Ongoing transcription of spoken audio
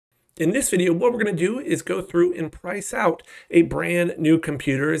In this video, what we're going to do is go through and price out a brand new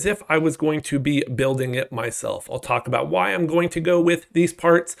computer as if I was going to be building it myself. I'll talk about why I'm going to go with these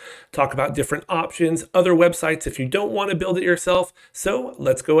parts, talk about different options, other websites if you don't want to build it yourself. So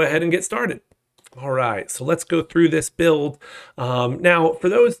let's go ahead and get started. All right, so let's go through this build. Now, for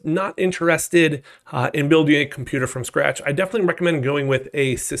those not interested in building a computer from scratch, I definitely recommend going with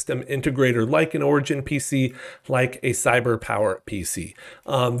a system integrator like an Origin PC, like a CyberPower PC.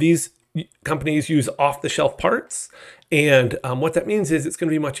 These companies use off-the-shelf parts, and what that means is it's going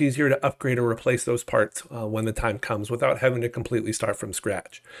to be much easier to upgrade or replace those parts when the time comes without having to completely start from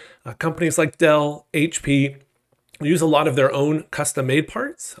scratch. Companies like Dell, HP, use a lot of their own custom-made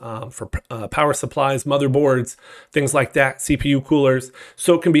parts for power supplies, motherboards, things like that, CPU coolers.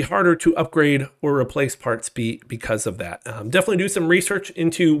 So it can be harder to upgrade or replace parts because of that. Definitely do some research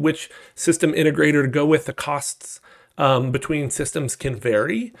into which system integrator to go with. The costs between systems can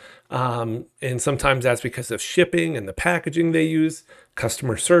vary. And sometimes that's because of shipping and the packaging they use.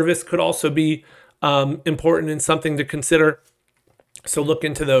 Customer service could also be important and something to consider. So look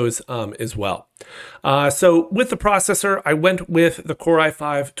into those as well. So with the processor, I went with the Core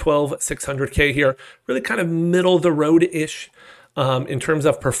i5-12600K here, really kind of middle of the road-ish in terms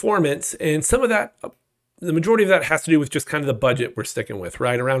of performance. And some of that, the majority of that has to do with just kind of the budget we're sticking with,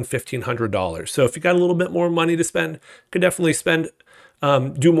 right? Around $1,500. So if you got a little bit more money to spend, could definitely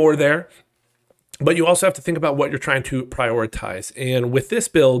do more there. But you also have to think about what you're trying to prioritize. And with this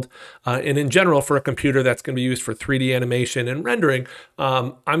build, and in general for a computer that's going to be used for 3D animation and rendering,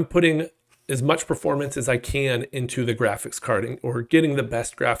 I'm putting as much performance as I can into the graphics card or getting the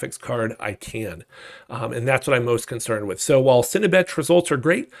best graphics card I can. And that's what I'm most concerned with. So while Cinebench results are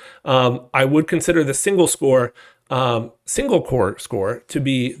great, I would consider the single core score to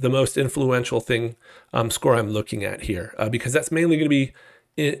be the most influential score I'm looking at here, because that's mainly going to be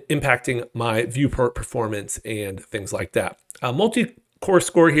impacting my viewport performance and things like that. Multi-core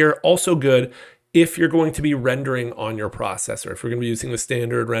score here, also good if you're going to be rendering on your processor. If you're going to be using the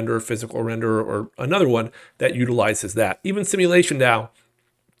standard renderer, physical renderer, or another one that utilizes that. Even Simulation now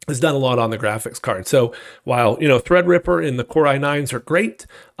has done a lot on the graphics card. So while, Threadripper and the Core i9s are great,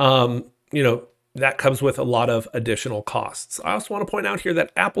 that comes with a lot of additional costs. I also want to point out here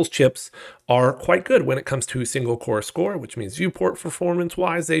that Apple's chips are quite good when it comes to single core score, which means viewport performance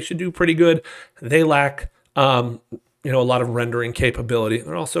wise, they should do pretty good. They lack, a lot of rendering capability.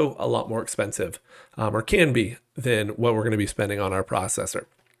 They're also a lot more expensive, or can be, than what we're going to be spending on our processor.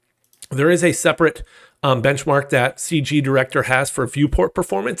 There is a separate benchmark that CG Director has for viewport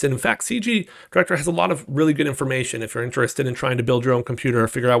performance. And in fact, CG Director has a lot of really good information if you're interested in trying to build your own computer or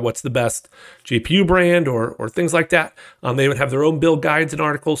figure out what's the best GPU brand or things like that. They even have their own build guides and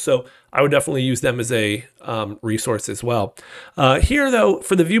articles. So I would definitely use them as a resource as well. Here, though,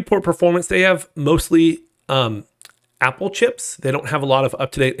 for the viewport performance, they have mostly Apple chips. They don't have a lot of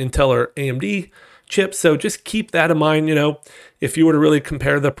up-to-date Intel or AMD chips. So just keep that in mind. If you were to really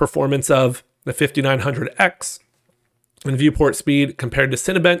compare the performance of the 5900X and viewport speed compared to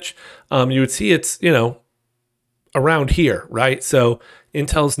Cinebench, you would see it's, around here, right? So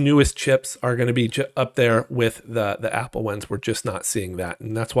Intel's newest chips are going to be up there with the Apple ones. We're just not seeing that.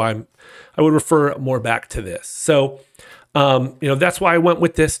 And that's why I would refer more back to this. So, that's why I went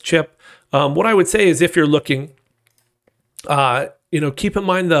with this chip. What I would say is if you're looking, keep in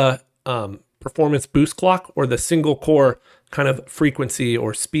mind the performance boost clock or the single core kind of frequency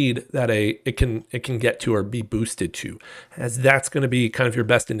or speed that it can get to or be boosted to, as that's going to be kind of your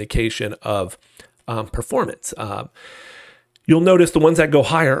best indication of performance. You'll notice the ones that go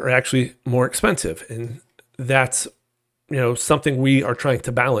higher are actually more expensive, and that's something we are trying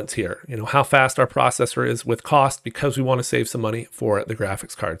to balance here. How fast our processor is with cost, because we want to save some money for the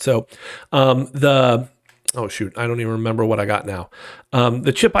graphics card. So oh shoot, I don't even remember what I got now.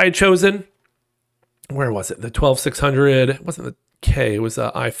 The chip I had chosen, where was it? The 12600, it wasn't the K, it was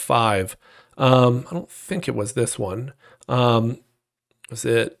the i5. I don't think it was this one. Was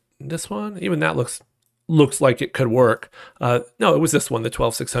it this one? Even that looks like it could work. No, it was this one, the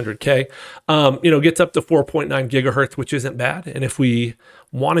 12600K. Gets up to 4.9 gigahertz, which isn't bad. And if we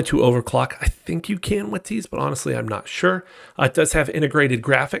wanted to overclock, I think you can with these, but honestly, I'm not sure. It does have integrated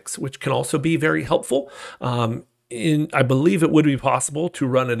graphics, which can also be very helpful. I believe it would be possible to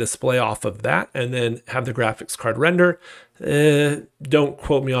run a display off of that and then have the graphics card render. Don't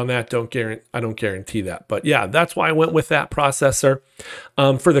quote me on that. I don't guarantee that. But yeah, that's why I went with that processor.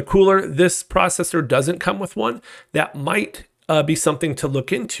 For the cooler, this processor doesn't come with one. That might be something to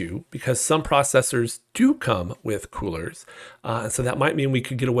look into because some processors do come with coolers. So that might mean we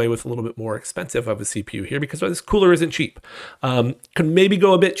could get away with a little bit more expensive of a CPU here because this cooler isn't cheap. Could maybe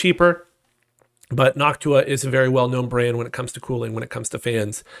go a bit cheaper, but Noctua is a very well-known brand when it comes to cooling, when it comes to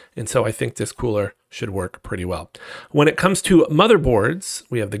fans. And so I think this cooler should work pretty well. When it comes to motherboards,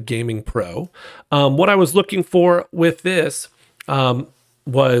 we have the Gaming Pro. What I was looking for with this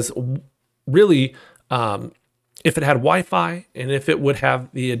was really if it had Wi-Fi and if it would have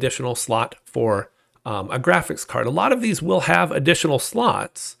the additional slot for a graphics card. A lot of these will have additional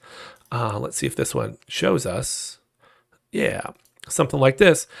slots. Let's see if this one shows us. Yeah, something like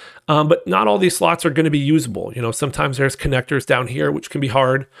this. But not all these slots are going to be usable. You know, sometimes there's connectors down here, which can be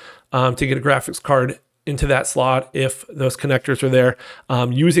hard to get a graphics card into that slot if those connectors are there.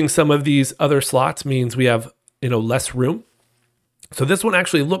 Using some of these other slots means we have, you know, less room. So this one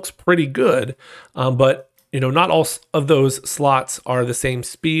actually looks pretty good, but you know, not all of those slots are the same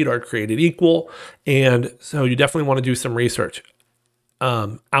speed, are created equal. And so you definitely want to do some research.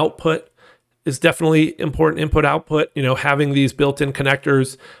 Output is definitely important, input output. You know, having these built-in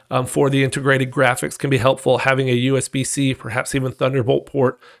connectors for the integrated graphics can be helpful. Having a USB-C, perhaps even Thunderbolt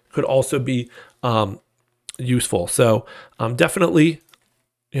port could also be useful. So definitely,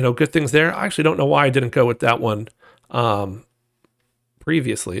 you know, good things there. I actually don't know why I didn't go with that one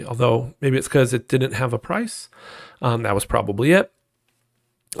previously, although maybe it's because it didn't have a price. That was probably it.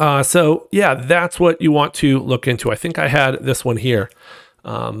 So yeah, that's what you want to look into. I think I had this one here,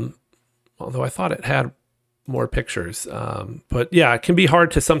 although I thought it had more pictures. But yeah, it can be hard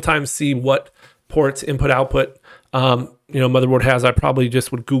to sometimes see what ports, input, output, you know, motherboard has. I probably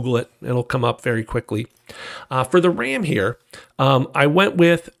just would Google it. It'll come up very quickly. For the RAM here, I went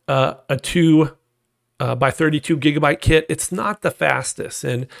with a 2 by 32 gigabyte kit. It's not the fastest,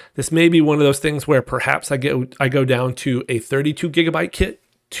 and this may be one of those things where perhaps I go down to a 32 gigabyte kit,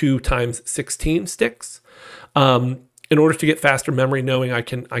 2 times 16 sticks, in order to get faster memory, knowing I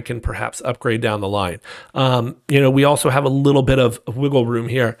can perhaps upgrade down the line. You know, we also have a little bit of wiggle room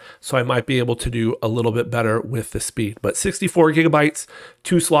here, so I might be able to do a little bit better with the speed. But 64 gigabytes,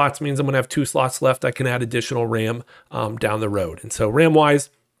 2 slots means I'm gonna have 2 slots left. I can add additional RAM down the road. And so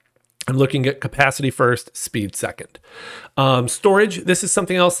RAM-wise, I'm looking at capacity first, speed second. Storage, this is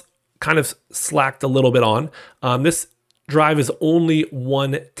something else kind of slacked a little bit on. This drive is only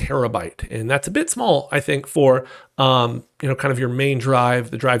 1 terabyte, and that's a bit small, I think, for you know, kind of your main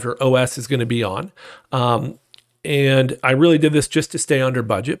drive, the drive your OS is going to be on. And I really did this just to stay under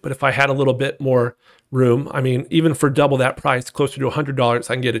budget, but if I had a little bit more room, I mean, even for double that price, closer to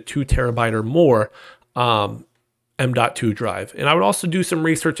 $100, I can get a 2 terabyte or more M.2 drive. And I would also do some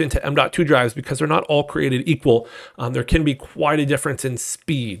research into M.2 drives because they're not all created equal. There can be quite a difference in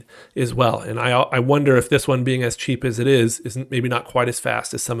speed as well. And I wonder if this one, being as cheap as it is maybe not quite as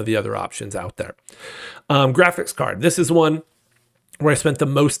fast as some of the other options out there. Graphics card. This is one where I spent the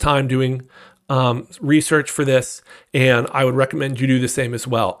most time doing research for this, and I would recommend you do the same as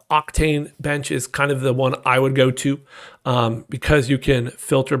well. Octane Bench is kind of the one I would go to because you can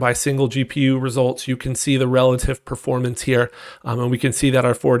filter by single GPU results. You can see the relative performance here, and we can see that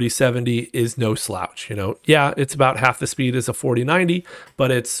our 4070 is no slouch. You know, yeah, it's about half the speed as a 4090, but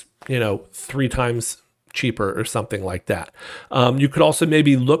it's, you know, 3 times cheaper or something like that. You could also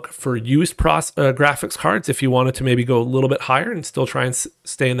maybe look for used graphics cards if you wanted to maybe go a little bit higher and still try and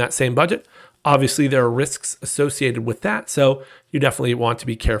stay in that same budget. Obviously, there are risks associated with that, so you definitely want to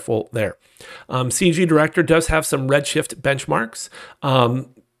be careful there. CG Director does have some Redshift benchmarks.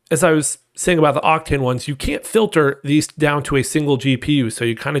 As I was saying about the Octane ones, you can't filter these down to a single GPU, so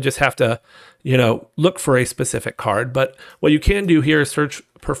you kind of just have to, you know, look for a specific card. But what you can do here is search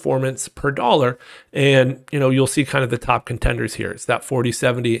performance per dollar, and, you know, you'll see kind of the top contenders here. It's that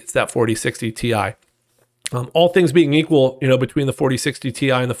 4070, it's that 4060 Ti. All things being equal, you know, between the 4060 Ti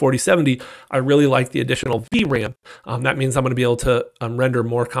and the 4070, I really like the additional VRAM. That means I'm going to be able to render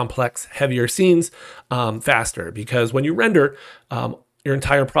more complex, heavier scenes faster, because when you render, your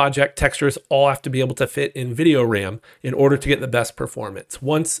entire project textures all have to be able to fit in video RAM in order to get the best performance.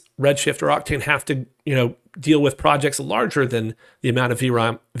 Once Redshift or Octane have to, you know, deal with projects larger than the amount of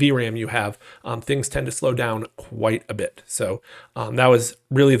VRAM you have, things tend to slow down quite a bit. So that was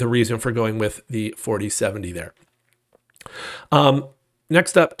really the reason for going with the 4070 there.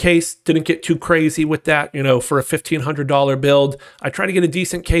 Next up, case. Didn't get too crazy with that. You know, for a $1,500 build, I tried to get a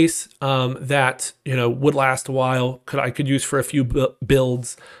decent case that, you know, would last a while. I could use for a few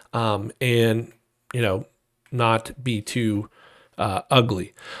builds and, you know, not be too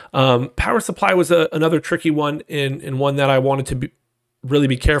ugly. Power supply was another tricky one, and one that I wanted to really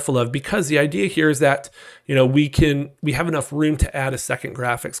be careful of, because the idea here is that, you know, we have enough room to add a second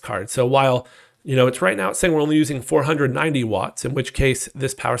graphics card. So while, you know, it's right now it's saying we're only using 490 watts, in which case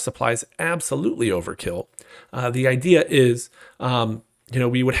this power supply is absolutely overkill. The idea is, you know,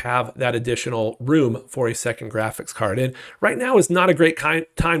 we would have that additional room for a second graphics card. And right now is not a great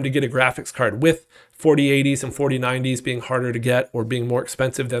time to get a graphics card, with 4080s and 4090s being harder to get or being more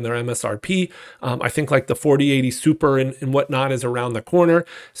expensive than their MSRP. I think like the 4080 Super and whatnot is around the corner.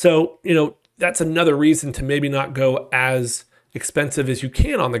 So, you know, that's another reason to maybe not go as expensive as you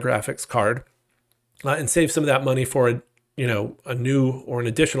can on the graphics card, and save some of that money for a, you know, a new or an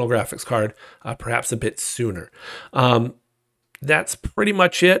additional graphics card, perhaps a bit sooner. That's pretty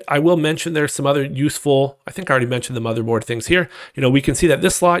much it. I will mention there's some other useful, I think I already mentioned the motherboard things here. You know, we can see that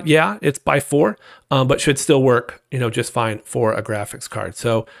this slot, yeah, it's by 4, but should still work, you know, just fine for a graphics card.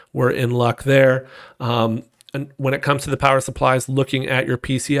 So we're in luck there. And when it comes to the power supplies, looking at your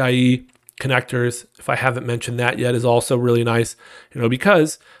PCIe connectors, if I haven't mentioned that yet, is also really nice, you know,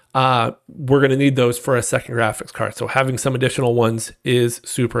 because we're going to need those for a second graphics card. So having some additional ones is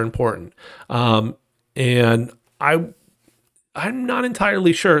super important. And I'm not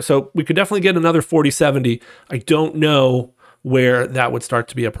entirely sure. So we could definitely get another 4070. I don't know where that would start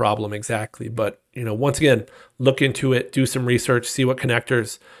to be a problem exactly. But, you know, once again, look into it, do some research, see what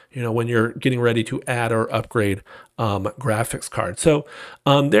connectors, you know, when you're getting ready to add or upgrade graphics cards. So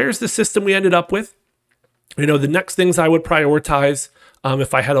there's the system we ended up with. You know, the next things I would prioritize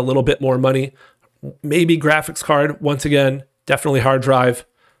if I had a little bit more money, maybe graphics card, once again, definitely hard drive,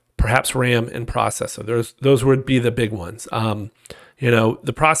 perhaps RAM and processor. Those would be the big ones. You know,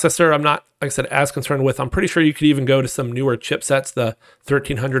 the processor, I'm not, like I said, as concerned with. I'm pretty sure you could even go to some newer chipsets, the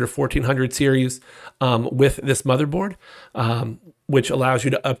 1300 or 1400 series, with this motherboard, which allows you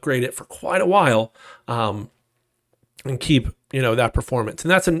to upgrade it for quite a while, and keep, you know, that performance.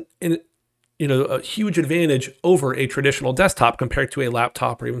 And that's you know, a huge advantage over a traditional desktop compared to a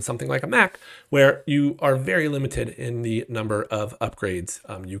laptop or even something like a Mac, where you are very limited in the number of upgrades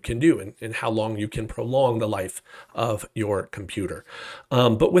you can do, and how long you can prolong the life of your computer.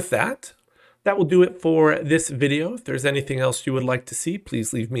 But with that, that will do it for this video. If there's anything else you would like to see,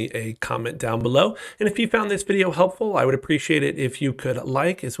 please leave me a comment down below. And if you found this video helpful, I would appreciate it if you could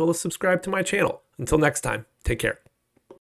like as well as subscribe to my channel. Until next time, take care.